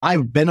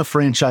I've been a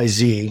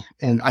franchisee,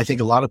 and I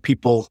think a lot of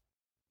people,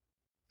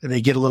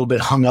 they get a little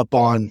bit hung up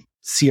on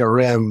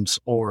CRMs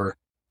or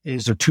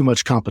is there too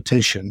much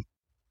competition?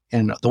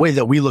 And the way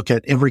that we look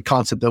at every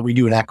concept that we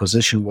do an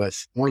acquisition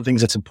with, one of the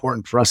things that's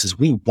important for us is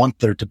we want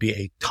there to be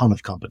a ton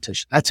of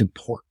competition. That's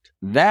important.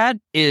 That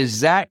is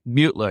Zack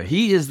Buetler.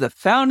 He is the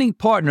founding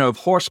partner of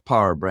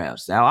Horsepower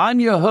Brands. Now, I'm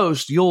your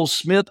host, Yul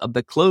Smith of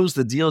the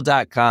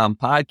CloseTheDeal.com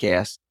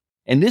podcast,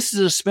 and this is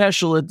a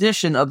special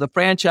edition of the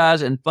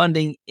Franchise and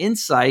Funding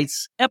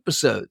Insights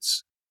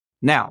episodes.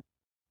 Now,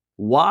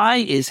 why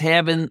is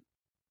having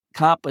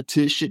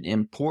competition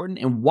important,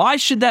 and why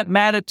should that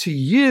matter to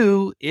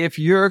you if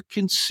you're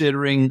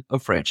considering a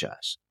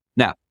franchise?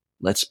 Now,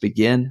 let's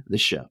begin the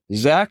show.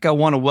 Zack, I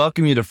want to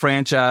welcome you to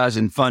Franchise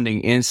and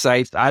Funding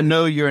Insights. I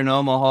know you're in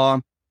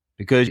Omaha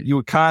because you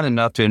were kind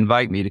enough to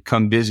invite me to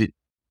come visit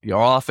your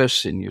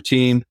office and your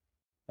team,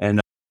 and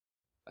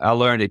I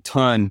learned a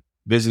ton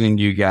visiting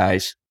you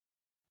guys.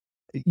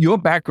 Your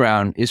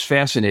background is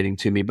fascinating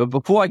to me, but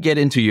before I get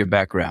into your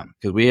background,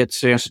 because we had a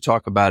chance to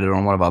talk about it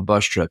on one of our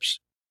bus trips,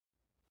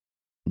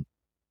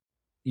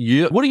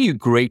 what are you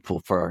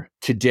grateful for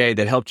today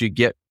that helped you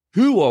get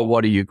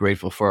what are you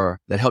grateful for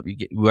that helped you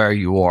get where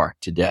you are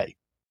today?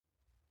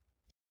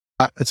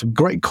 It's a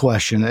great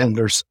question. And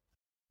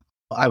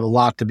I have a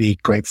lot to be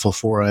grateful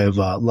for. I have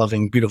a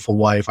loving, beautiful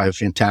wife. I have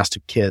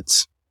fantastic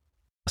kids,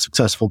 a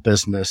successful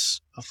business,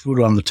 food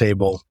on the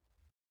table,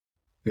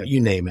 you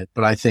name it.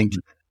 But I think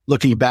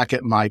looking back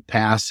at my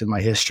past and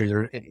my history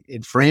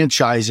in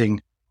franchising,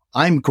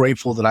 I'm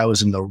grateful that I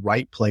was in the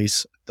right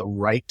place at the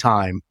right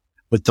time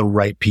with the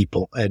right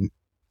people. And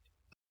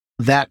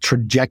that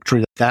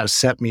trajectory that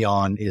set me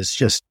on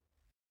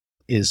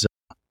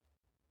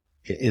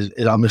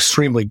I'm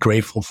extremely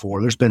grateful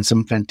for. There's been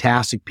some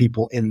fantastic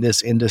people in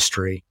this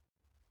industry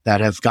that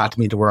have got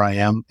me to where I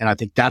am. And I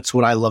think that's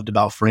what I loved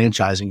about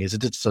franchising is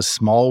it's a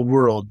small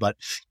world, but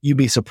you'd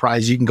be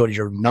surprised. You can go to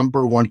your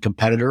number one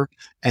competitor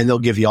and they'll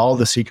give you all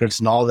the secrets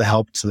and all the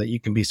help so that you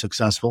can be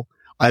successful.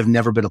 I've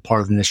never been a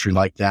part of an industry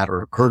like that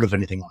or heard of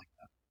anything like that.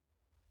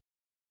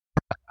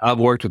 I've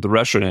worked with the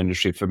restaurant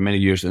industry for many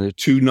years, and the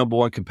two number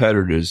one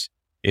competitors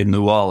in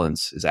New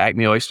Orleans is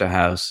Acme Oyster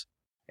House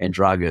and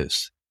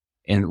Drago's.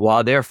 And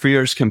while they're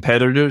fierce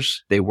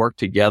competitors, they work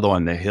together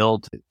on the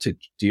hill to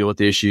deal with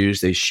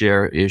issues. They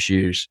share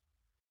issues.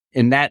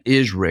 And that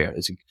is rare.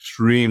 It's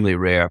extremely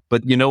rare.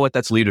 But you know what?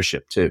 That's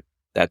leadership too.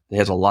 That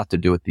has a lot to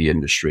do with the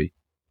industry.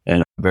 And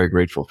I'm very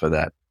grateful for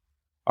that.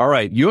 All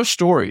right. Your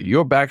story,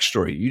 your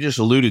backstory, you just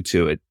alluded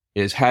to it,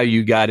 is how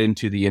you got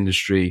into the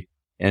industry.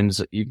 And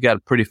you've got a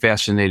pretty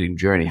fascinating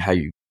journey, how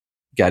you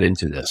got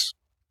into this.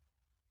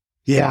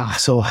 Yeah.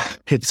 So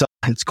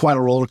it's quite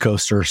a roller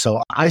coaster.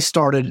 So I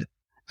started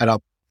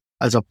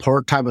as a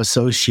part-time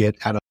associate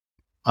at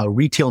a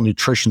retail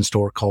nutrition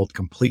store called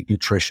Complete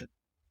Nutrition.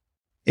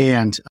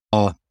 And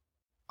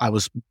I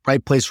was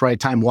right place, right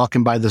time,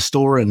 walking by the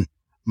store, and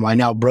my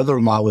now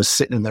brother-in-law was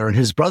sitting in there and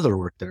his brother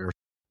worked there.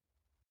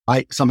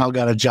 I somehow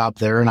got a job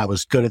there and I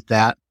was good at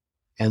that.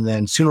 And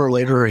then sooner or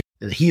later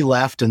he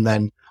left, and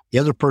then the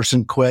other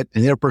person quit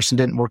and the other person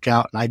didn't work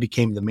out, and I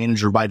became the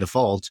manager by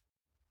default.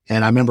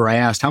 And I remember I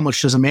asked, how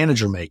much does a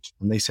manager make?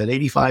 And they said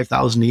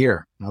 $85,000 a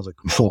year. And I was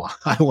like, well,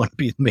 I want to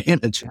be the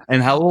manager.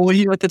 And how old were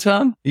you at the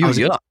time? I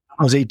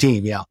was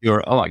 18. Yeah.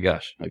 Oh my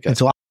gosh. Okay. And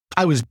so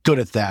I was good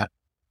at that.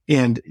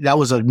 And that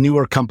was a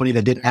newer company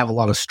that didn't have a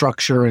lot of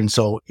structure. And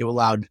so it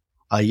allowed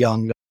a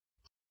young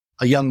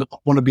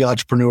wannabe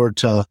entrepreneur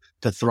to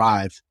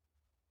thrive.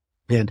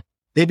 And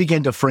they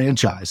began to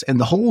franchise. And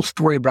the whole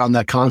story around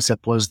that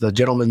concept was the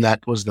gentleman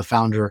that was the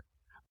founder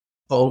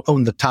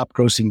owned the top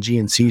grossing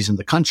GNCs in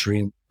the country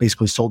and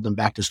basically sold them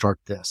back to start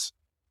this.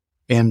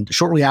 And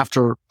shortly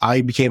after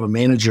I became a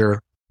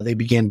manager, they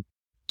began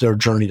their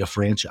journey to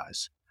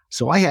franchise.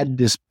 So I had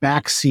this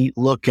backseat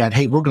look at,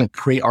 hey, we're going to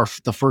create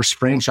the first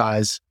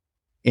franchise.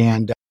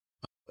 And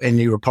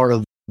you were part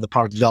of the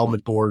product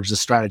development boards, the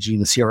strategy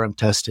and the CRM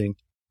testing.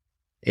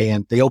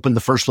 And they opened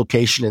the first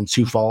location in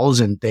Sioux Falls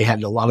and they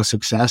had a lot of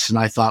success. And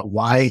I thought,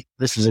 why?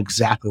 This is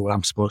exactly what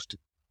I'm supposed to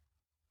do.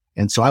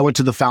 And so I went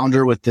to the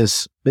founder with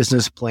this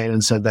business plan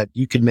and said that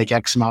you could make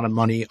X amount of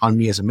money on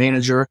me as a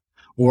manager,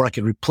 or I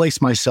could replace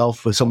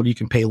myself with somebody you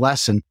can pay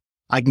less and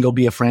I can go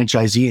be a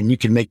franchisee and you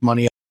can make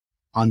money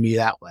on me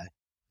that way.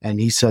 And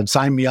he said,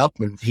 sign me up.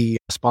 And he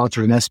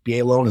sponsored an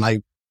SBA loan. And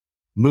I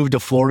moved to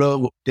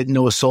Florida, didn't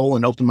know a soul,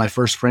 and opened my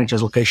first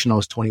franchise location. I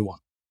was 21.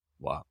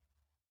 Wow.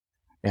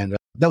 And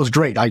that was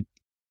great. I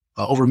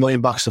over $1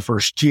 million the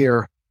first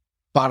year,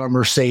 bought a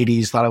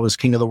Mercedes, thought I was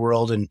king of the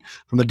world. And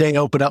from the day I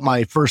opened up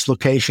my first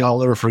location, I'll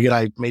never forget,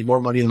 I made more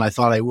money than I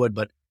thought I would.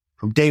 But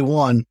from day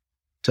one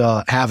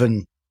to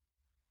having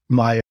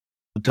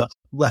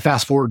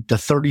fast forward to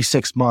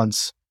 36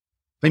 months,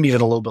 maybe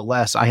even a little bit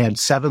less, I had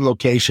 7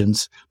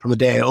 locations from the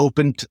day I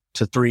opened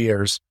to 3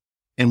 years.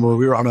 And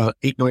we were on a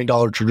 $8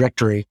 million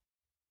trajectory.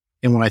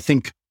 And when I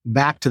think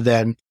back to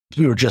then,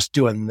 we were just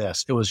doing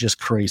this. It was just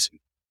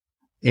crazy.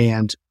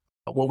 And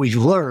what we've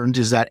learned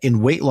is that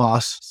in weight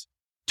loss,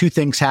 2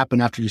 things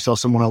happen after you sell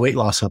someone a weight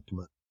loss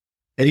supplement.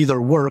 It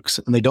either works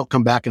and they don't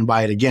come back and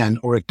buy it again,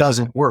 or it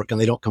doesn't work and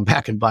they don't come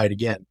back and buy it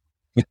again.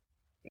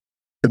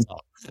 And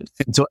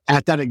so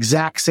at that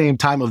exact same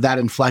time of that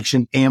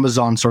inflection,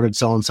 Amazon started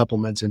selling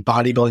supplements and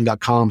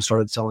bodybuilding.com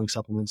started selling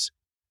supplements.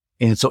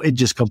 And so it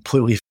just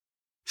completely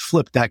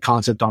flipped that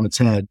concept on its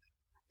head.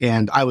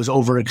 And I was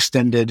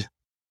overextended.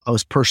 I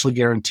was personally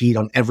guaranteed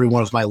on every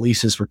one of my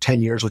leases for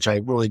 10 years, which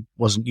I really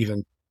I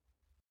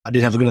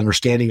didn't have a good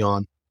understanding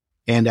on.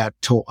 And at,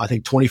 I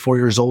think 24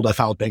 years old, I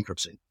filed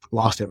bankruptcy,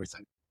 lost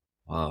everything.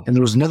 Wow. And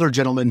there was another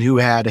gentleman who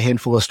had a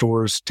handful of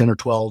stores, 10 or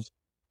 12.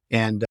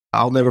 And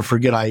I'll never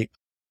forget,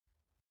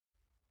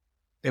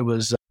 it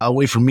was a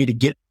way for me to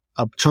get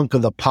a chunk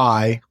of the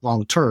pie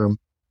long term.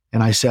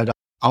 And I said,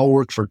 I'll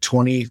work for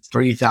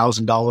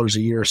 $23,000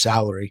 a year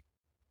salary.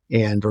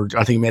 Or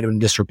I think it made it in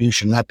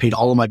distribution. That paid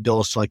all of my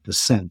bills to like the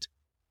cent.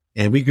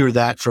 And we grew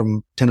that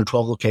from 10 or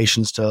 12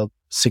 locations to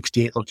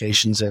 68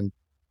 locations in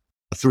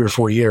 3 or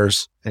 4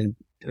 years and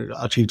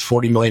achieved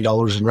 $40 million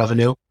in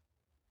revenue.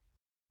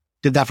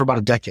 Did that for about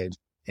a decade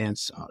and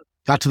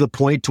got to the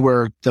point to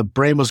where the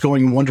brand was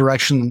going in one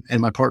direction and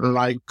my partner and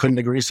I couldn't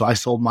agree. So I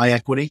sold my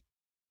equity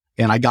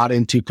and I got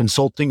into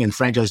consulting and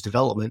franchise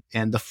development.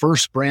 And the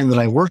first brand that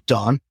I worked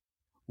on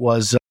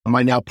was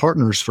my now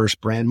partner's first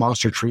brand,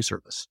 Monster Tree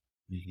Service.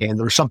 Mm-hmm. And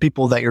there are some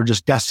people that you're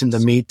just destined to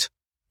meet.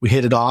 We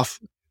hit it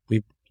off.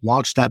 We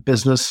launched that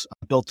business,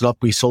 built it up.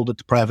 We sold it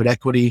to private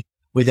equity.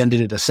 We then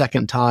did it a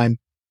second time.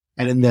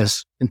 And in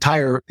this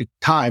entire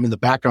time in the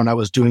background, I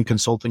was doing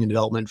consulting and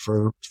development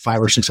for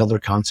 5 or 6 other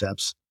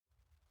concepts.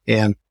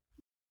 And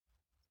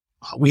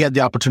we had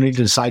the opportunity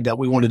to decide that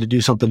we wanted to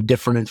do something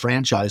different in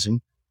franchising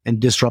and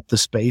disrupt the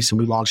space. And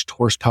we launched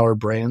Horsepower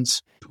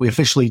Brands. We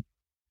officially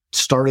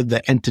started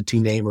the entity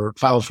name or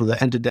filed for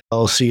the entity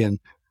LLC in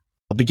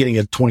the beginning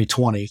of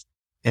 2020.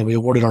 And we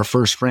awarded our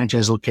first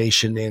franchise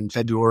location in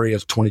February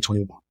of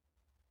 2021.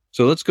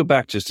 So let's go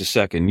back just a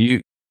second.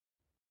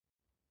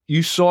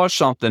 You saw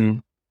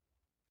something.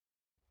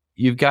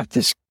 You've got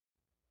this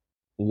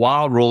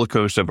wild roller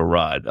coaster of a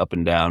ride up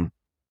and down.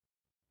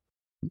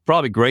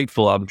 Probably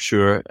grateful, I'm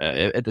sure.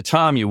 At the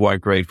time, you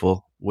weren't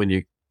grateful when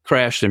you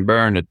crashed and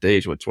burned at the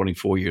age of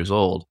 24 years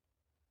old.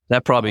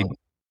 That probably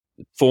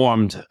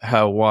formed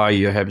why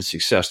you're having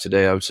success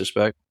today, I would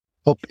suspect.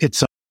 Well,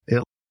 it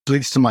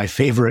leads to my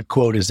favorite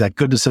quote is that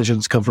good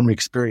decisions come from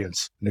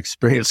experience and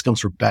experience comes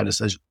from bad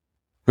decisions.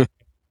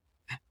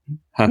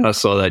 I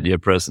saw that in your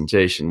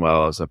presentation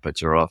while I was up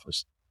at your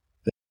office.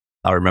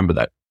 I remember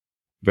that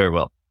very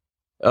well.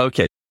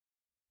 Okay.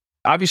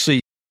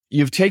 Obviously,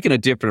 you've taken a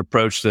different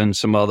approach than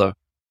some other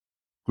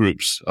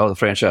groups, other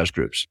franchise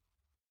groups.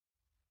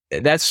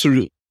 That's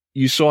through,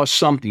 you saw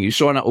something, you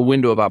saw a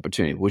window of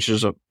opportunity, which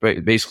is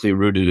basically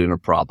rooted in a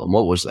problem.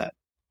 What was that?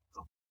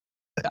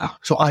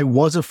 So I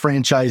was a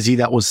franchisee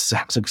that was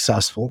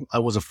successful. I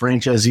was a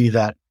franchisee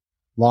that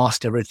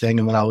lost everything.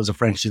 And then I was a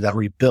franchisee that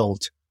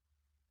rebuilt.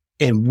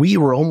 And we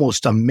were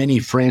almost a mini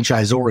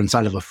franchisor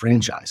inside of a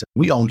franchise.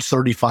 We owned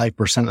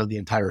 35% of the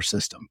entire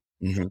system.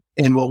 Mm-hmm.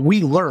 And what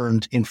we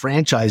learned in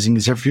franchising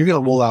is if you're going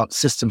to roll out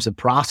systems and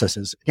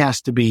processes, it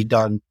has to be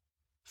done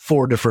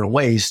 4 different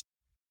ways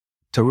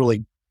to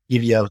really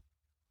give you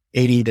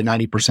 80 to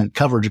 90%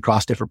 coverage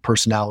across different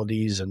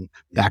personalities and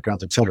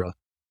backgrounds, et cetera.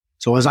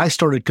 So as I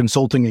started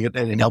consulting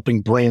and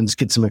helping brands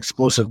get some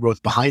explosive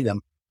growth behind them,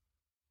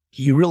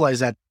 you realize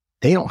that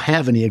they don't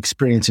have any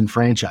experience in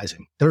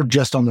franchising. They're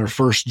just on their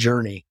first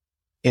journey.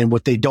 And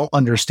what they don't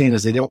understand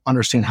is they don't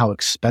understand how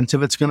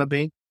expensive it's going to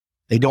be.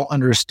 They don't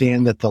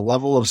understand that the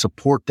level of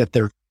support that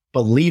they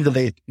believe that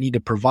they need to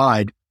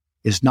provide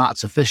is not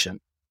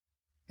sufficient.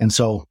 And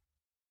so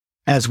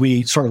as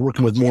we started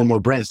working with more and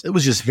more brands, it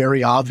was just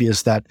very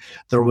obvious that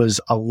there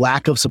was a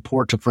lack of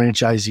support to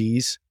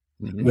franchisees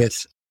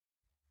with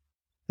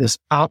this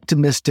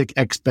optimistic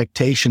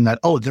expectation that,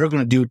 they're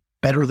going to do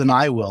better than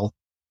I will.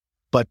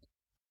 But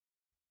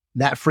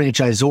that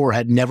franchisor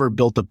had never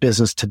built a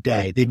business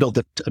today. They built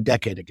it a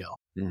decade ago.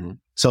 Mm-hmm.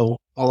 So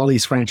all of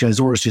these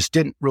franchisors just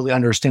didn't really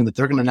understand that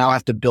they're going to now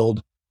have to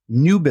build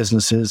new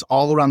businesses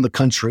all around the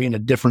country in a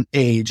different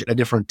age, at a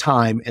different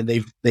time. And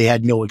they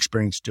had no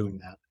experience doing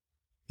that.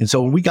 And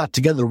so when we got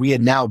together, we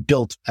had now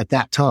built at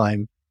that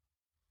time,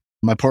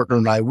 my partner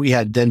and I, we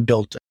had then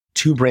built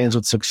 2 brands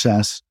with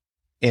success.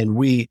 And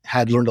we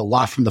had learned a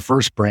lot from the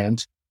first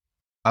brand.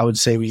 I would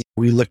say we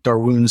licked our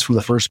wounds from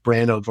the first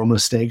brand of our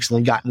mistakes and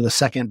then got into the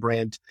second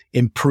brand,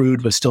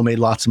 improved, but still made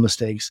lots of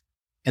mistakes.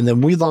 And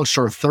then we launched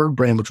our third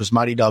brand, which was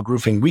Mighty Dog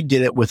Roofing. We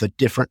did it with a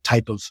different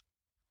type of,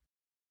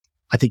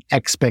 I think,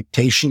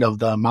 expectation of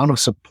the amount of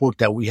support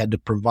that we had to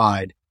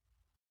provide.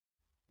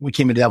 We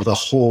came into that with a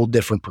whole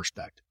different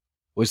perspective.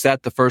 Was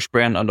that the first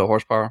brand under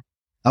Horsepower?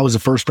 That was the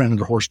first brand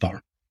under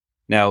Horsepower.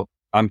 Now,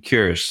 I'm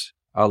curious.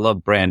 I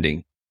love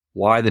branding.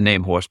 Why the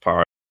name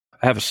Horsepower?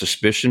 I have a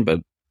suspicion, but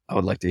I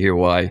would like to hear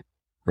why.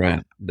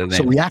 Right.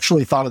 So we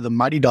actually thought of the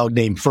Mighty Dog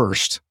name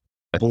first,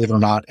 believe it or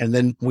not. And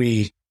then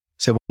we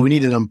said, we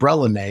need an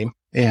umbrella name.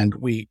 And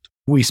we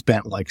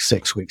spent like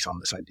 6 weeks on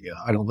this idea.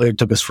 It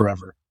took us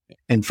forever.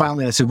 And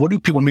finally, I said, when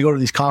we go to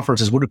these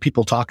conferences, what do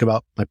people talk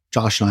about? Like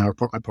Josh and I,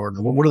 my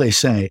partner, what do they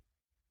say?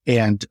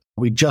 And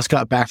we just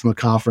got back from a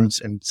conference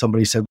and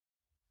somebody said,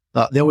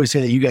 they always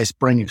say that you guys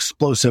bring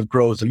explosive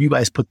growth or you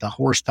guys put the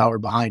horsepower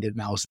behind it.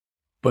 And I was,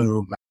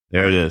 boom.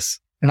 There it is.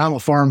 And I'm a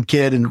farm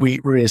kid and we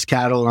raise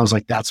cattle. And I was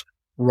like, that's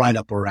right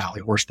up our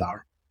alley,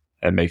 horsepower.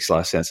 That makes a lot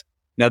of sense.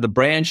 Now, the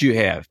brands you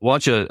have, why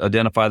don't you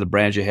identify the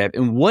brands you have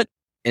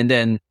and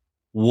then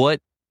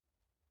what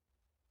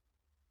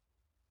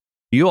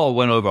you all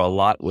went over a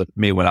lot with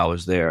me when I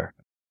was there.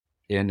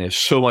 And there's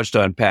so much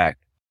to unpack.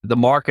 The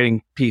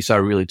marketing piece I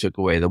really took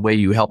away, the way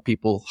you help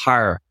people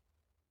hire,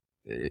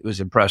 it was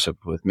impressive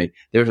with me.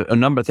 There's a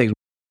number of things.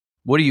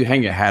 What do you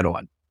hang your hat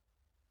on?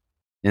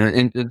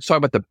 And talk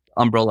about the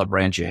umbrella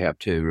brands you have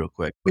too, real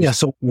quick. Yeah,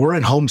 so we're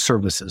in home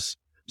services.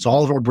 So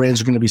all of our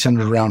brands are going to be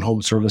centered around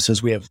home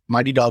services. We have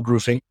Mighty Dog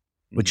Roofing,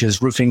 which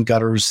is roofing,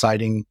 gutters,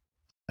 siding,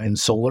 and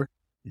solar.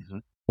 Mm-hmm.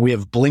 We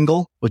have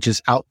Blingle, which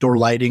is outdoor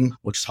lighting,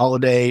 which is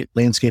holiday,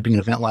 landscaping,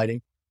 and event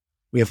lighting.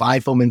 We have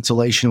iFoam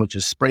Insulation, which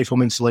is spray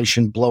foam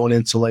insulation, blow-in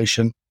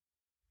insulation,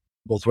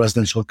 both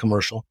residential and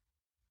commercial.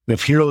 We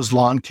have Heroes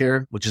Lawn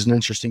Care, which is an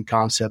interesting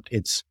concept.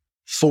 It's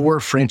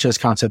 4 franchise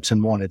concepts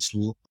in one. It's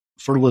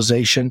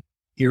fertilization,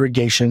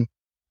 irrigation,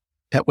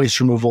 pet waste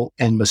removal,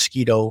 and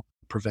mosquito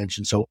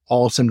prevention. So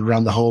all centered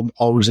around the home,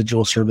 all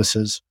residual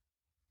services.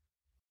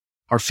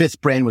 Our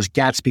 5th brand was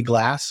Gatsby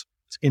Glass.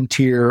 It's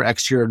interior,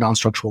 exterior,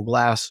 non-structural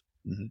glass.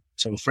 Mm-hmm.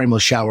 So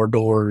frameless shower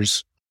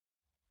doors,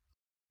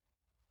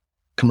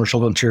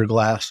 commercial interior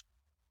glass.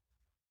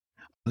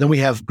 Then we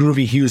have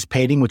Groovy Hues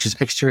Painting, which is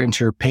exterior,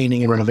 interior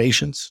painting and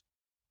renovations.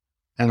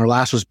 And our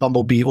last was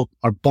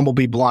our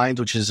Bumblebee Blinds,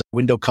 which is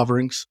window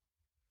coverings.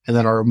 And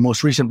then our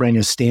most recent brand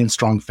is Stand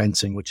Strong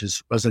Fencing, which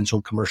is residential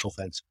and commercial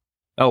fence.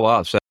 Oh,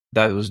 wow. So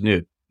that was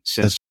new.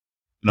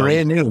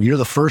 Brand new. You're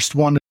the first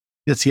one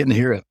that's getting to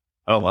hear it.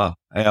 Oh, wow.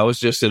 I was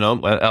just in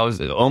Omaha.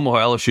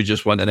 LSU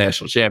just won the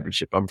national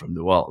championship. I'm from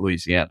New Orleans,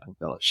 Louisiana.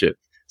 Fellowship.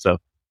 So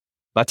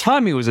my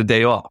timing was a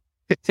day off.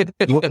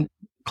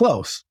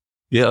 Close.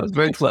 Yeah, it was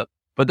very close,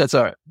 but that's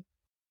all right.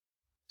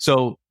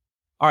 So,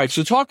 all right.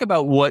 So talk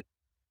about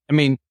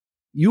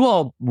you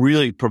all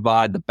really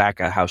provide the back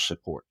of house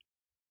support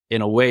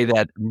in a way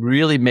that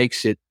really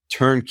makes it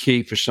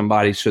turnkey for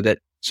somebody so that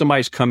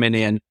somebody's coming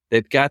in,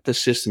 they've got the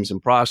systems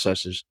and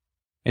processes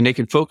and they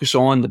can focus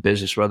on the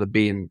business rather than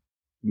being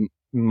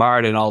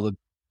mired in all the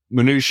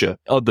minutia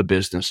of the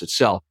business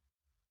itself.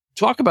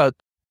 Talk about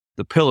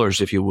the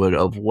pillars, if you would,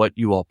 of what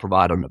you all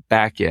provide on the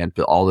back end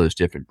for all those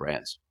different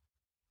brands.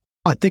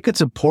 I think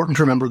it's important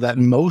to remember that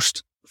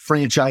most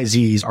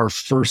franchisees are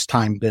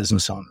first-time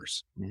business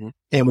owners. Mm-hmm.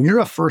 And when you're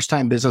a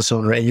first-time business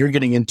owner and you're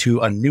getting into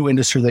a new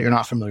industry that you're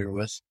not familiar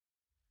with,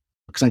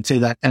 because I'd say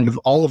that, and of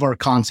all of our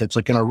concepts,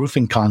 like in our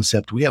roofing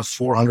concept, we have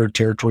 400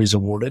 territories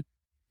awarded,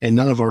 and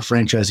none of our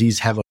franchisees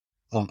have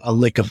a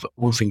lick of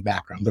roofing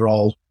background. They're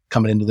all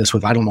coming into this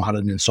with, I don't know how to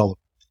install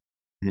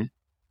it. Mm-hmm.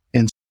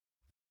 And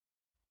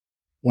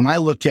when I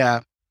look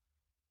at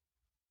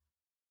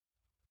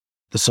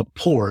the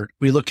support,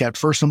 we look at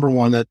first, number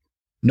one, that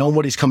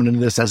nobody's coming into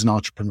this as an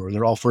entrepreneur.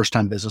 They're all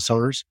first-time business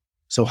owners.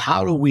 So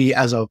how do we,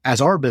 as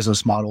our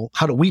business model,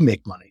 how do we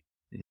make money?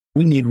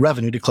 We need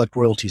revenue to collect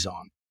royalties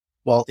on.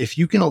 Well, if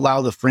you can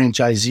allow the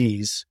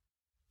franchisees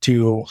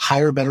to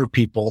hire better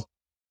people,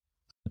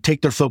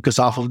 take their focus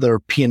off of their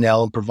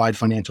P&L and provide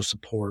financial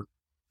support,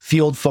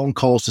 field phone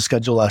calls to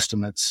schedule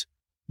estimates,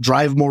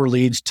 drive more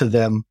leads to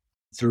them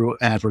through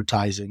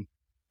advertising,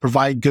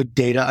 provide good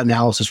data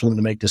analysis for them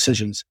to make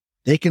decisions,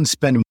 they can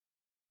spend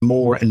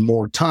more and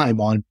more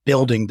time on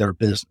building their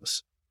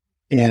business.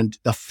 And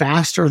the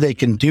faster they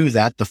can do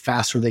that, the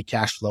faster they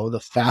cash flow,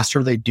 the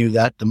faster they do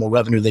that, the more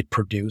revenue they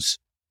produce.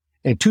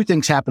 And 2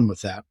 things happen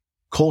with that.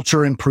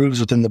 Culture improves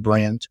within the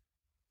brand.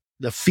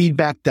 The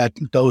feedback that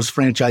those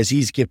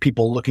franchisees give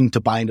people looking to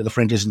buy into the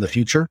franchise in the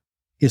future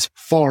is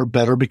far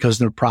better because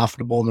they're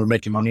profitable and they're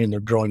making money and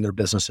they're growing their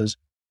businesses.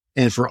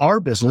 And for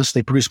our business,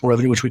 they produce more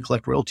revenue, which we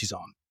collect royalties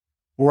on.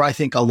 Where I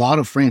think a lot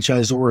of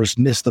franchisors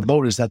miss the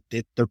boat is that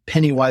they're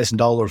penny wise and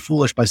dollar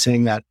foolish by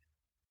saying that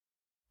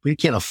we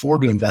can't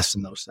afford to invest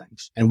in those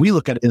things. And we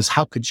look at it as,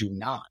 how could you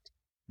not?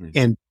 Mm-hmm.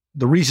 And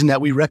the reason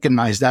that we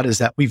recognize that is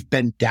that we've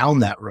been down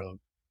that road.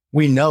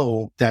 We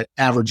know that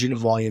average unit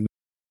volume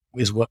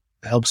is what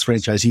helps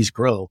franchisees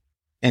grow,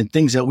 and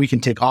things that we can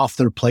take off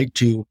their plate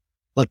to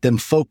let them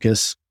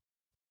focus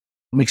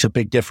makes a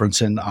big difference.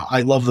 And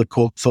I love the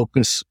quote,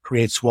 focus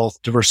creates wealth,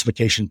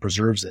 diversification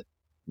preserves it.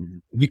 Mm-hmm.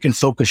 If you can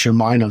focus your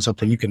mind on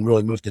something, you can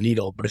really move the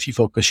needle. But if you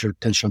focus your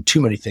attention on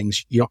too many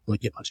things, you don't really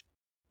get much.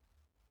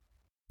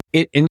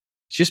 And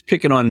just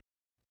picking on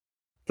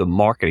the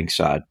marketing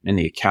side and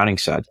the accounting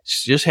side,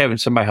 just having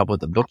somebody help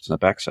with the books on the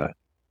backside,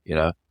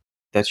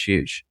 that's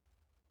huge.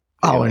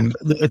 Oh, and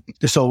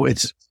so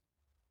it's,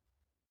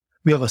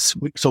 we have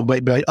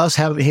by us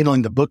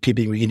handling the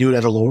bookkeeping, we can do it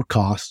at a lower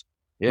cost.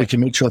 Yeah. We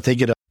can make sure that they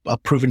get a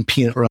proven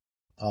P&L or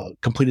a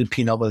completed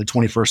P&L by the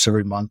 21st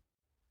every month.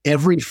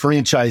 Every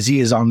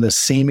franchisee is on the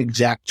same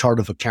exact chart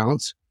of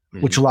accounts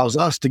which allows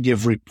us to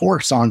give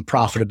reports on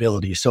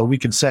profitability. So we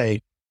can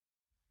say,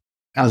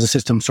 as the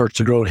system starts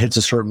to grow, it hits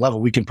a certain level,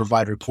 we can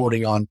provide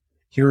reporting on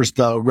here's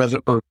the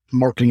revenue or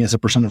marketing as a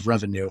percent of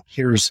revenue.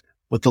 Here's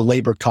what the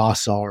labor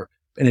costs are.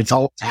 And it's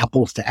all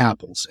apples to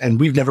apples. And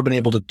we've never been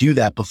able to do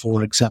that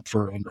before, except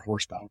for under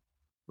horsepower.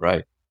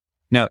 Right.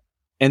 Now,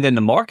 and then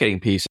the marketing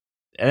piece,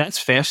 and that's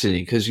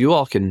fascinating because you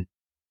all can,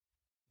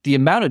 the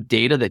amount of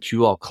data that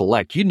you all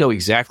collect, you know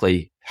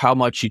exactly how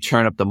much you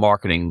turn up the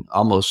marketing.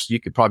 Almost, you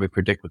could probably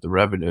predict what the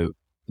revenue,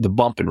 the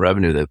bump in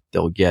revenue that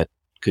they'll get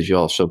because you're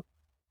all so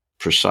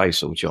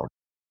precise with y'all.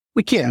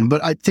 We can,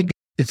 but I think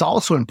it's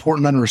also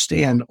important to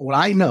understand what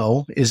I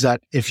know is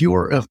that if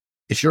you're a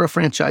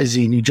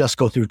franchisee and you just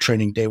go through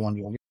training day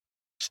one,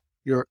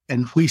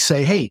 and we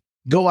say, hey,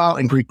 go out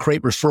and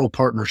create referral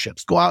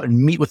partnerships, go out and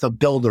meet with a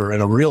builder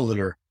and a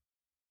realtor.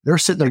 They're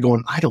sitting there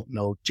going, I don't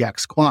know jack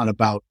squat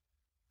about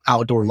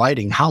outdoor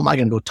lighting. How am I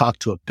going to go talk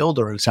to a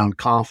builder and sound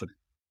confident?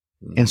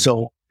 Mm-hmm. And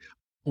so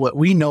what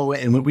we know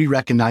and what we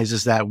recognize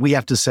is that we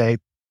have to say,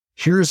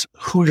 here's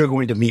who you're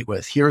going to meet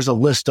with. Here's a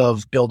list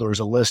of builders,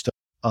 a list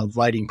of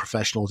lighting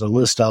professionals, a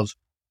list of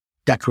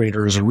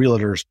decorators or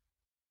realtors.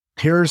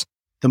 Here's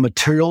the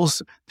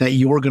materials that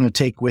you're going to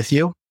take with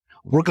you.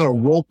 We're going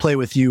to role play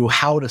with you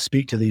how to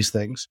speak to these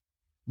things.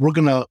 We're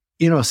going to,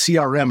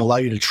 CRM allow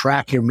you to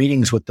track your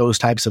meetings with those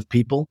types of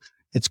people.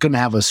 It's going to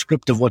have a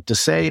script of what to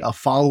say, a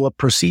follow-up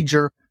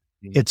procedure.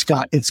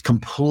 It's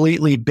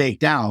completely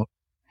baked out.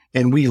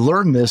 And we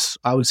learned this,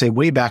 I would say,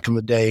 way back in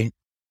the day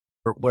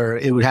where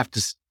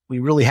we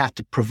really have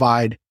to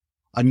provide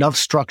enough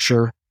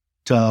structure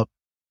to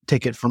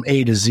take it from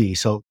A to Z.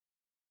 So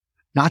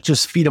not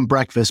just feed them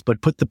breakfast,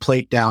 but put the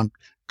plate down,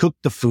 cook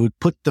the food,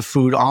 put the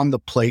food on the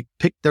plate,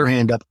 pick their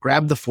hand up,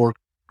 grab the fork,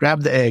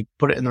 grab the egg,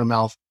 put it in their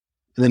mouth,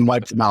 and then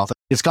wipe the mouth.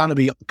 It's got to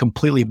be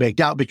completely baked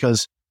out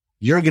because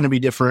you're going to be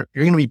different.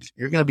 You're going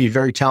to be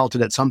very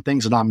talented at some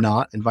things and I'm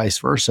not, and vice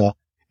versa.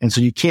 And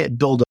so you can't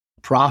build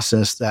a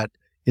process that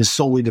is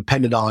solely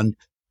dependent on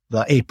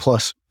the A+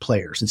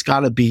 players. It's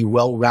got to be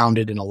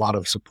well-rounded and a lot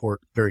of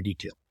support, very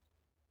detailed.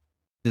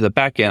 The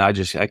back end,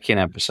 I can't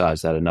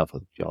emphasize that enough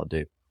with what y'all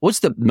do. What's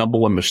the number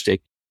one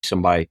mistake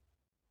somebody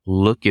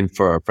looking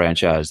for a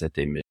franchise that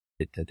they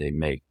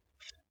make?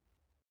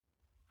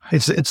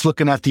 It's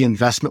looking at the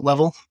investment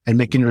level and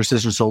making your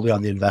decision solely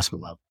on the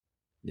investment level.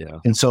 Yeah.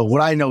 And so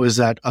what I know is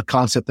that a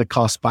concept that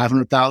costs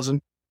 $500,000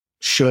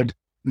 should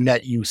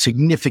net you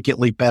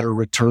significantly better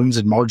returns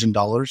in margin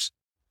dollars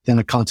than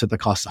a concept that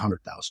costs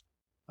 $100,000.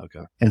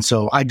 Okay. And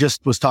so I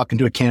just was talking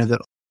to a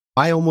candidate.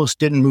 I almost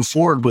didn't move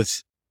forward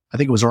with, I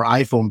think it was our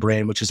iPhone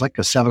brand, which is like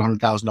a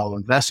 $700,000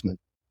 investment.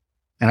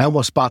 And I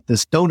almost bought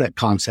this donut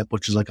concept,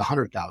 which is like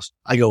 $100,000.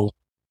 I go,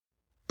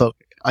 but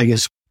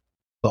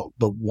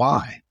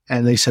why?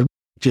 And they said,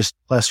 just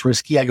less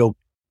risky. I go,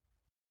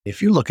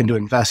 if you're looking to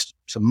invest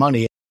some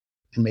money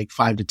and make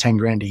 $5 to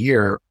 $10,000 a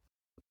year,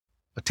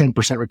 a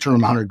 10%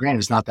 return on $100,000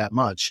 is not that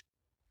much.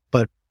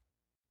 But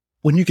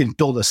when you can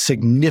build a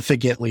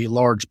significantly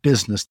large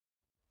business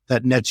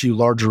that nets you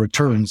larger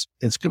returns,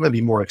 it's going to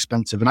be more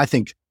expensive. And I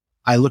think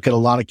I look at a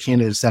lot of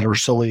candidates that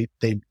are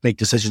they make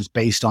decisions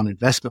based on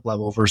investment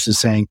level versus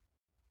saying,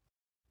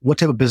 what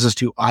type of business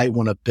do I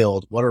want to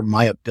build? What are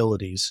my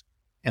abilities?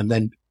 And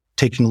then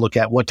taking a look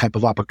at what type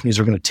of opportunities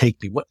are going to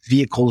take me, what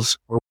vehicles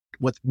or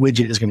what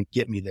widget is going to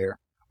get me there.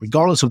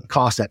 Regardless of the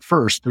cost at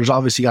first, there's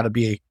obviously got to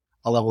be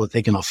a level that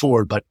they can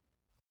afford. But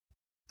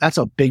that's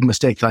a big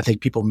mistake that I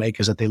think people make,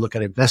 is that they look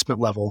at investment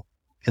level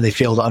and they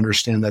fail to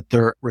understand that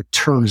their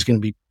return is going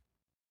to be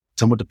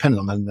somewhat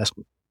dependent on that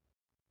investment.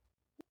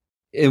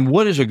 And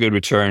what is a good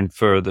return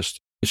for the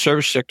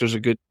service sector? Is a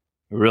good,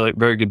 really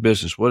very good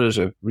business. What is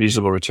a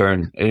reasonable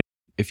return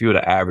if you were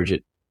to average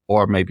it,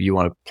 or maybe you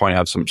want to point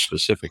out something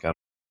specific?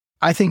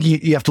 I think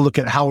you have to look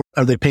at how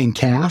are they paying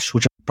cash,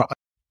 which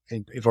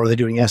if are they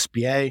doing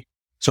SBA?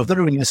 So if they're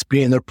doing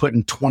SBA and they're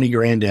putting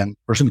 $20,000 in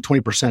or something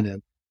 20%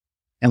 in,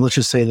 and let's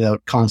just say the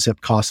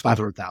concept costs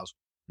 $500,000,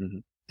 mm-hmm.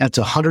 That's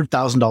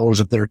 $100,000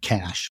 of their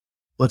cash.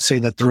 Let's say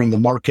that they're in the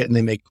market and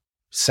they make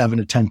 7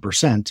 to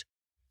 10%.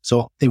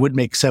 So they would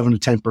make 7 to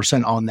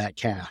 10% on that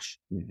cash.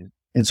 Mm-hmm.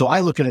 And so I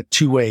look at it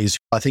two ways.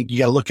 I think you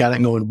got to look at it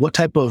and go, what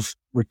type of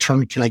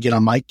return can I get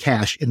on my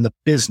cash in the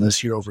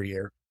business year over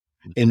year?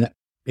 Mm-hmm. And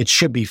it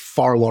should be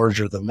far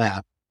larger than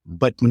that.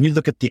 But when you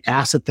look at the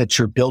asset that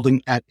you're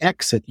building at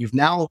exit, you've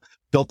now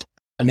built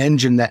an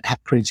engine that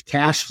creates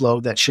cash flow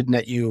that should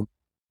net you,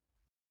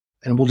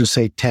 and we'll just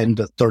say 10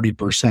 to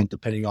 30%,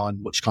 depending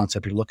on which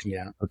concept you're looking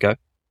at. Okay.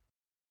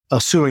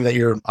 Assuming that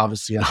you're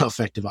obviously an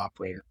effective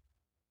operator.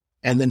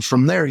 And then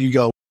from there you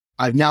go,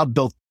 I've now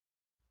built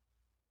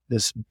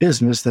this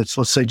business that's,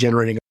 let's say,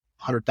 generating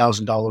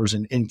 $100,000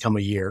 in income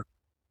a year.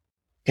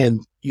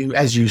 And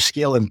as you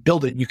scale and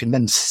build it, you can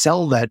then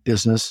sell that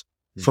business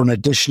for an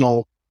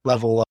additional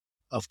level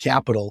of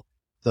capital.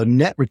 The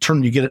net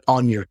return you get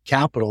on your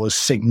capital is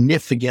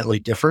significantly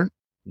different.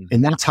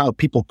 And that's how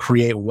people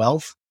create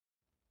wealth.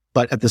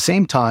 But at the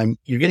same time,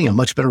 you're getting a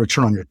much better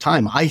return on your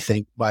time, I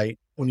think, by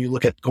when you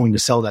look at going to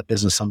sell that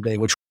business someday,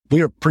 which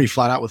we are pretty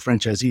flat out with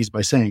franchisees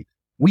by saying,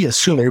 we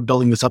assume that you're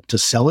building this up to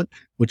sell it,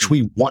 which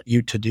we want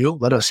you to do.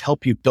 Let us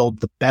help you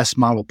build the best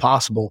model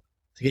possible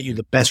to get you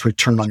the best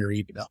return on your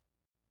EBITDA.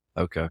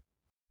 Okay.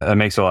 That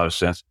makes a lot of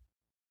sense.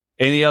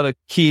 Any other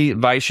key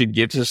advice you'd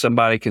give to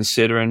somebody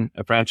considering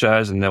a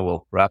franchise? And then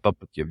we'll wrap up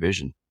with your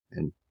vision.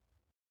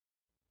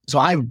 So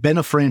I've been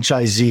a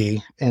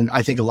franchisee, and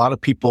I think a lot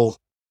of people,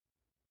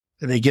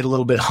 they get a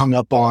little bit hung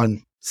up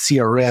on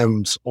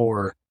CRMs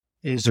or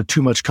is there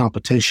too much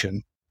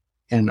competition?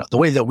 And the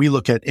way that we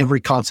look at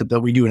every concept that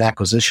we do an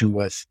acquisition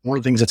with, one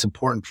of the things that's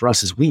important for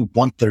us is we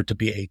want there to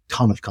be a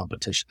ton of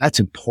competition. That's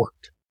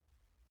important.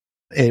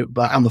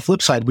 But on the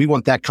flip side, we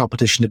want that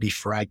competition to be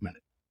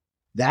fragmented.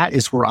 That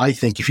is where I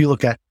think if you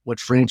look at what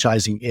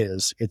franchising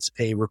is, it's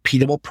a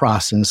repeatable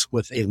process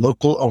with a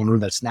local owner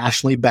that's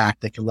nationally backed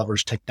that can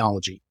leverage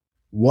technology.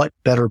 What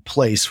better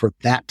place for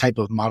that type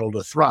of model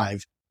to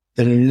thrive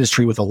than an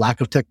industry with a lack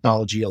of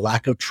technology, a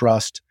lack of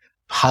trust,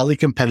 highly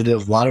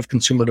competitive, a lot of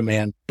consumer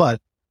demand, but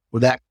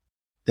where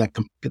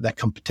that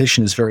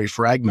competition is very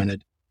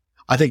fragmented.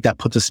 I think that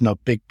puts us in a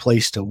big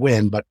place to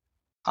win. But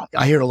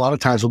I hear it a lot of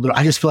times, well,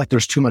 I just feel like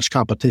there's too much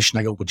competition.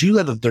 I go, would you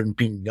let there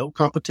be no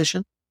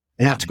competition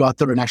and have to go out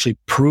there and actually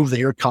prove that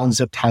your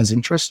concept has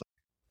interest?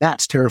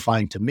 That's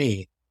terrifying to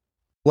me.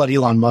 Let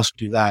Elon Musk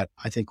do that.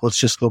 I think let's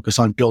just focus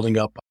on building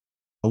up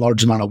a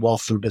large amount of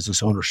wealth through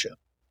business ownership.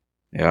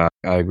 Yeah,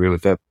 I agree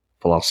with that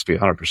philosophy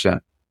 100%.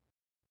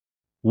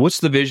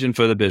 What's the vision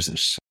for the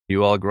business?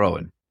 You all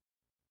growing?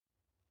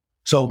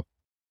 So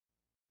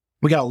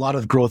we got a lot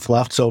of growth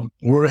left. So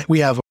we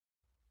have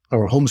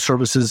our home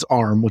services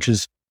arm, which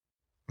is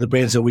the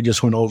brands that we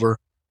just went over.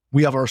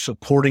 We have our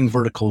supporting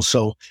verticals.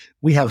 So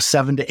we have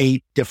 7 to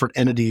 8 different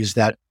entities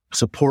that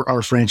support our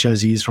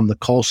franchisees, from the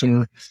call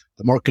center,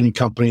 the marketing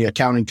company,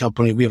 accounting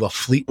company. We have a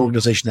fleet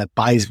organization that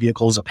buys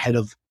vehicles ahead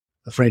of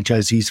the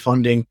franchisees'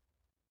 funding.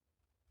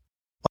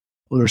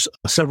 There's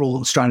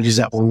several strategies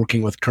that we're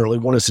working with currently.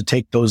 One is to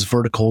take those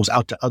verticals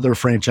out to other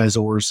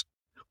franchisors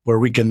where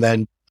we can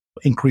then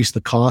increase the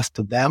cost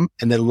to them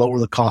and then lower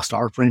the cost to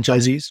our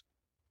franchisees.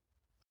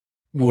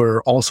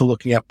 We're also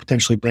looking at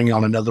potentially bringing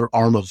on another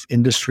arm of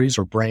industries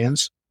or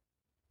brands.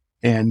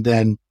 And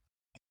then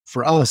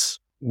for us,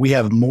 we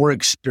have more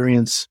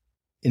experience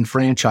in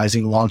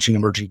franchising, launching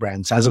emerging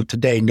brands. As of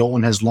today, no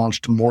one has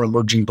launched more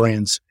emerging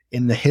brands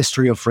in the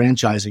history of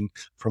franchising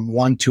from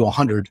 1 to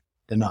 100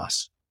 than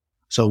us.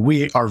 So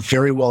we are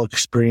very well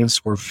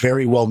experienced. We're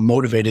very well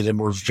motivated, and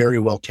we're very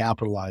well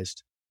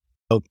capitalized.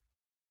 So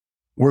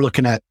we're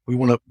looking at, we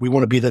want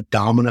to be the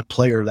dominant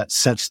player that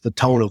sets the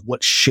tone of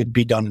what should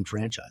be done in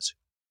franchising.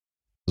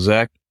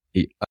 Zack,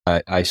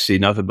 I see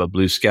nothing but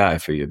blue sky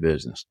for your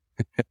business.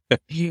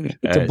 It's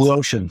a blue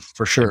ocean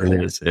for sure.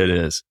 It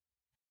is.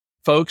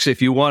 Folks,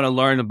 if you want to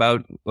learn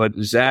about what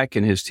Zack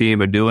and his team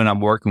are doing,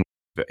 I'm working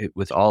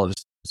with all of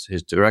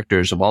his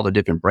directors of all the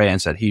different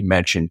brands that he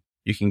mentioned.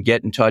 You can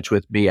get in touch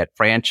with me at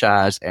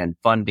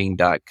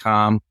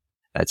franchiseandfunding.com.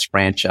 That's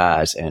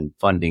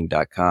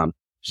franchiseandfunding.com.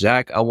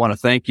 Zack, I want to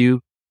thank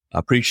you. I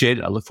appreciate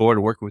it. I look forward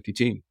to working with your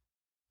team.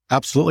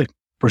 Absolutely.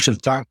 Appreciate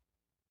the time.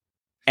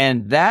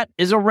 And that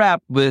is a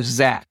wrap with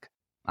Zack.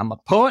 I'm a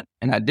poet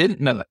and I didn't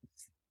know it.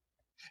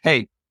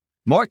 Hey,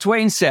 Mark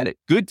Twain said it.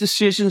 Good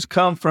decisions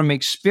come from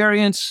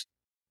experience.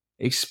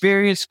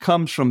 Experience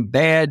comes from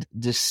bad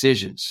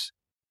decisions.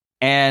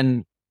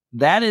 And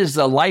that is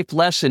the life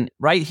lesson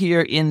right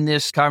here in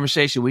this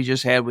conversation we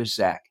just had with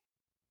Zack.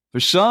 For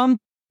some,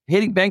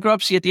 hitting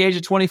bankruptcy at the age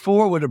of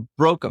 24 would have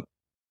broke him.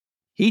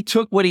 He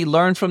took what he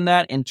learned from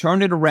that and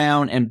turned it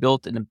around and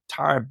built an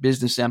entire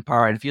business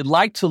empire. And if you'd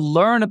like to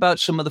learn about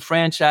some of the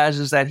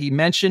franchises that he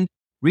mentioned,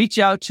 reach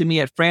out to me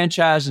at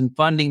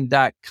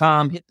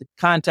franchiseandfunding.com. Hit the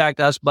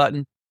contact us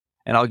button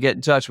and I'll get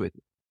in touch with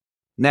you.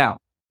 Now,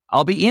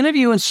 I'll be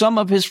interviewing some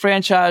of his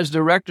franchise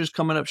directors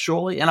coming up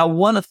shortly. And I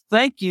want to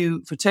thank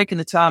you for taking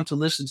the time to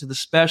listen to the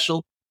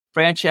special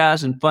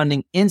Franchise and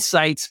Funding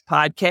Insights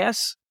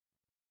podcast.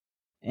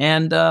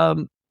 And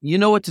you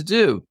know what to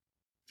do.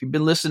 If you've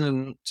been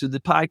listening to the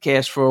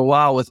podcast for a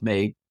while with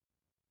me,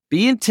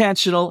 be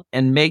intentional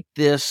and make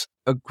this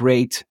a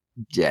great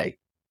day.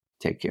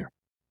 Take care.